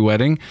at every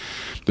wedding.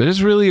 But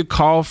it's really a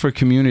call for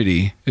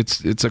community.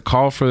 It's a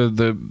call for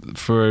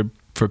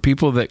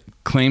people that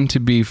claim to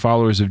be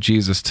followers of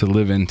Jesus to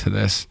live into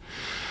this.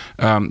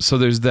 So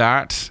there's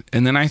that,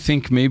 and then I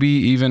think maybe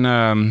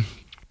even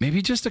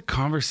maybe just a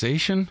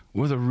conversation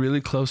with a really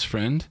close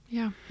friend.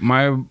 Yeah.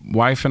 My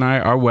wife and I,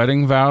 our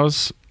wedding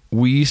vows,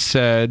 we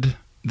said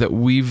that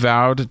we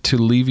vowed to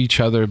leave each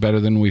other better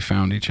than we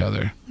found each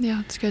other.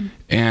 Yeah, that's good.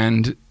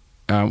 And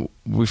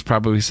we've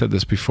probably said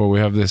this before. We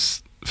have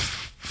this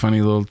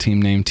funny little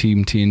team named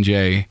Team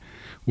T&J,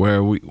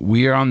 where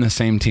we are on the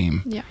same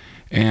team. Yeah.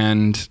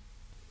 And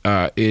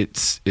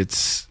it's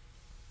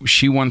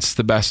she wants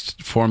the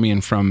best for me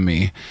and from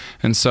me.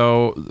 And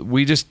so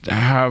we just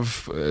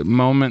have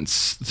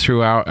moments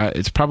throughout.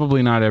 It's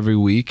probably not every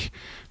week,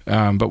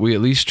 but we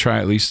at least try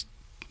at least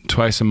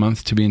twice a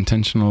month to be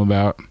intentional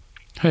about,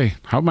 hey,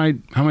 how am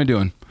I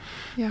doing?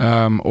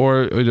 Yeah.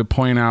 Or to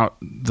point out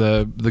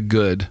the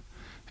good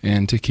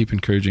and to keep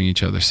encouraging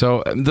each other.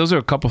 So those are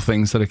a couple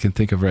things that I can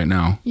think of right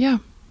now. Yeah.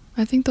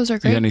 I think those are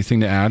great. You got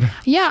anything to add?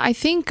 Yeah, I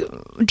think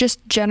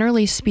just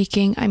generally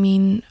speaking, I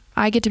mean,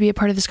 I get to be a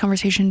part of this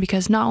conversation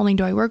because not only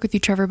do I work with you,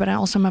 Trevor, but I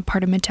also am a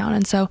part of Midtown.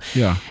 And so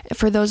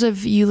for those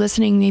of you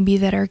listening, maybe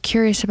that are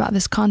curious about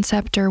this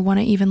concept or want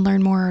to even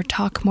learn more or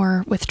talk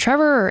more with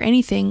Trevor or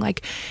anything,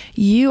 like,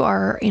 you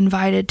are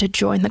invited to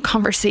join the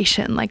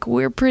conversation. Like,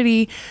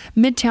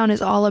 Midtown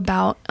is all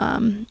about,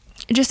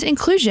 just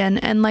inclusion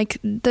and like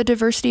the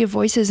diversity of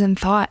voices and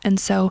thought. And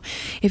so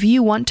if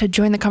you want to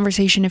join the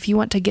conversation, if you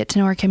want to get to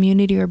know our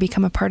community or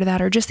become a part of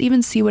that, or just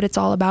even see what it's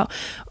all about,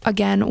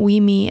 again, we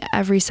meet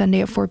every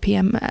Sunday at 4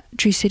 p.m. at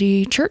Tree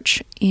City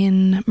Church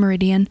in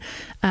Meridian,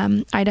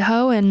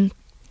 Idaho. And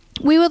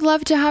we would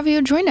love to have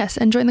you join us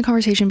and join the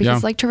conversation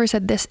because like Trevor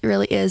said, this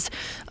really is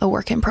a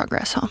work in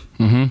progress. Huh?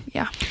 Mm-hmm.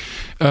 Yeah.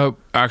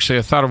 Actually,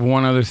 I thought of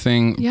one other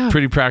thing,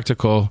 pretty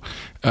practical.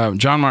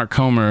 John Mark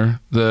Comer,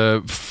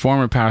 the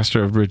former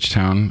pastor of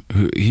Bridgetown,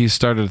 he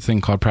started a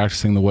thing called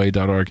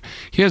practicingtheway.org.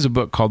 He has a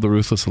book called The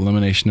Ruthless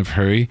Elimination of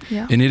Hurry,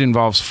 and it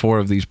involves 4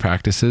 of these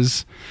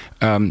practices.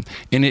 And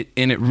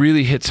it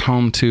really hits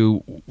home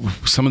to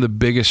some of the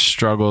biggest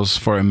struggles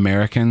for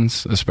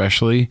Americans,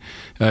 especially,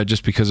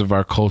 just because of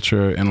our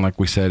culture and, like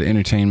we said,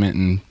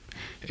 entertainment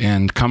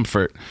and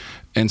comfort.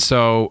 And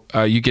so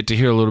you get to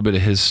hear a little bit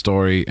of his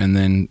story, and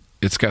then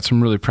it's got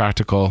some really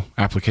practical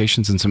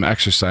applications and some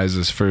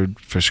exercises for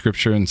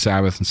scripture and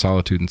Sabbath and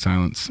solitude and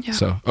silence. Yeah.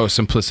 So,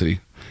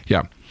 simplicity.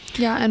 Yeah.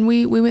 Yeah. And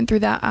we went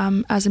through that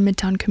as a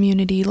Midtown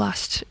community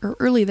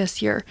early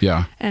this year.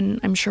 Yeah. And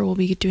I'm sure we'll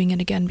be doing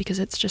it again because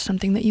it's just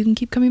something that you can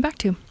keep coming back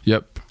to.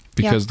 Yep.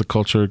 Because the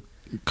culture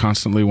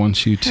constantly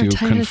wants you to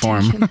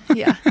conform.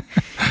 Yeah.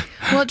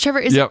 Well, Trevor,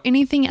 is there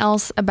anything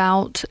else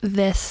about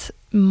this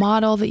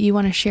model that you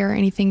want to share,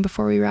 anything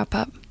before we wrap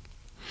up?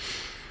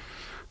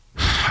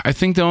 I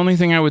think the only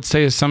thing I would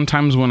say is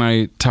sometimes when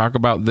I talk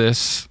about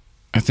this,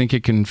 I think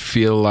it can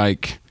feel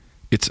like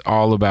it's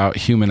all about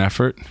human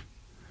effort.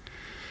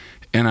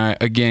 And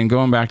again,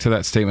 going back to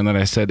that statement that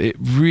I said, it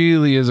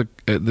really is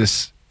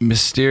this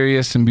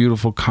mysterious and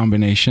beautiful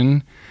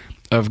combination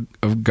of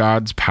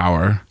God's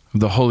power,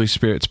 the Holy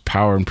Spirit's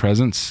power and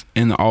presence,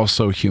 and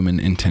also human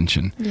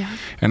intention. Yeah.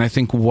 And I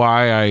think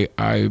why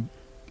I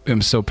am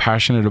so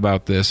passionate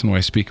about this and why I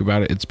speak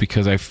about it, it's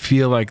because I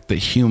feel like the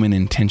human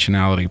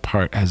intentionality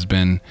part has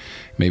been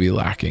maybe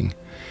lacking.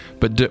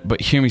 But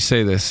hear me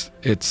say this: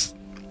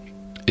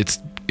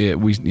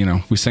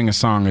 we sing a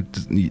song.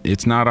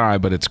 It's not I,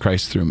 but it's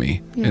Christ through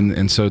me,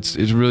 and so it's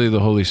really the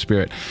Holy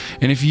Spirit.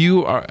 And if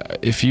you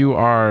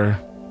are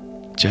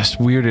just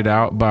weirded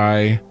out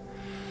by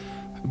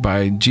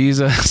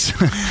Jesus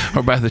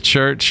or by the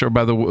church or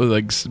by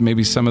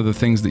maybe some of the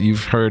things that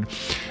you've heard,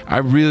 I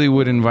really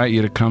would invite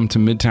you to come to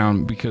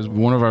Midtown, because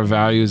one of our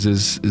values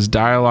is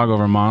dialogue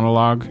over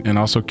monologue and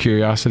also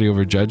curiosity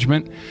over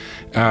judgment.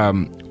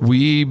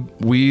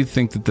 We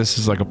think that this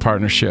is like a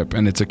partnership,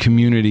 and it's a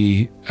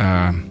community.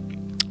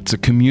 It's a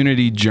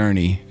community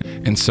journey.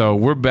 And so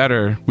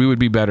we would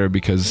be better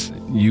because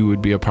you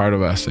would be a part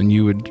of us and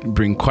you would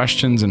bring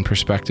questions and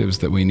perspectives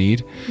that we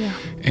need.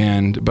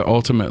 Yeah. But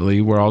ultimately,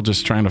 we're all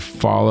just trying to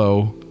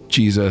follow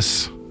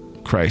Jesus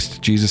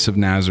Christ, Jesus of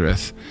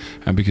Nazareth,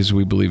 because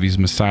we believe he's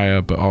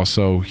Messiah, but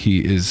also he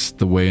is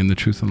the way and the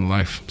truth and the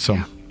life.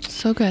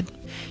 So good.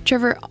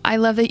 Trevor, I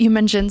love that you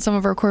mentioned some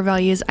of our core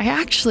values. I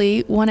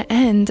actually want to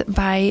end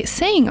by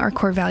saying our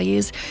core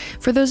values.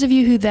 For those of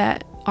you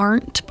that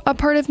aren't a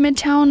part of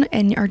Midtown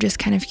and are just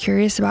kind of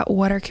curious about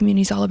what our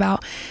community is all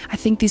about, I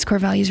think these core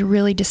values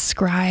really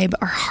describe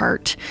our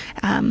heart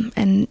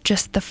and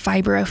just the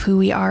fiber of who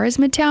we are as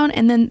Midtown.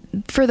 And then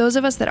for those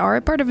of us that are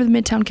a part of the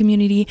Midtown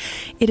community,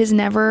 we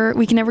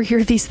can never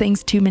hear these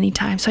things too many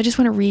times. So I just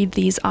want to read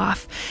these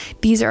off.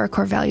 These are our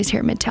core values here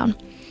at Midtown: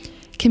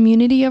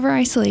 community over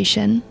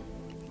isolation,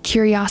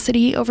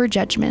 curiosity over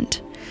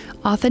judgment,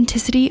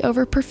 authenticity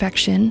over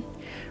perfection,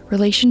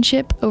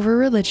 relationship over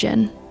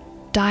religion,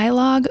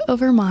 dialogue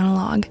over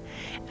monologue,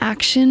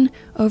 action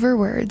over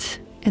words,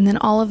 and then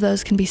all of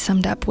those can be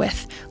summed up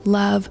with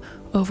love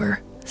over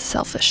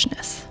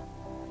selfishness.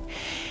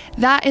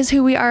 That is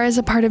who we are as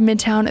a part of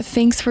Midtown.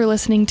 Thanks for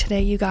listening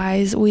today, you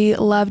guys. We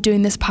love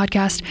doing this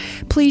podcast.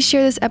 Please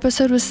share this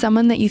episode with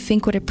someone that you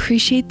think would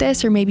appreciate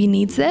this or maybe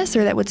needs this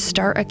or that would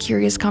start a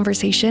curious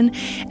conversation.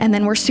 And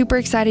then we're super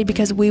excited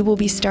because we will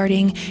be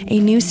starting a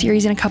new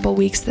series in a couple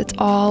weeks that's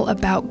all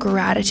about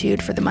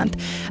gratitude for the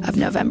month of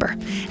November.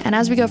 And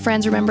as we go,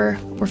 friends, remember,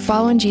 we're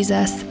following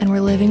Jesus and we're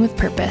living with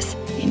purpose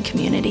in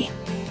community.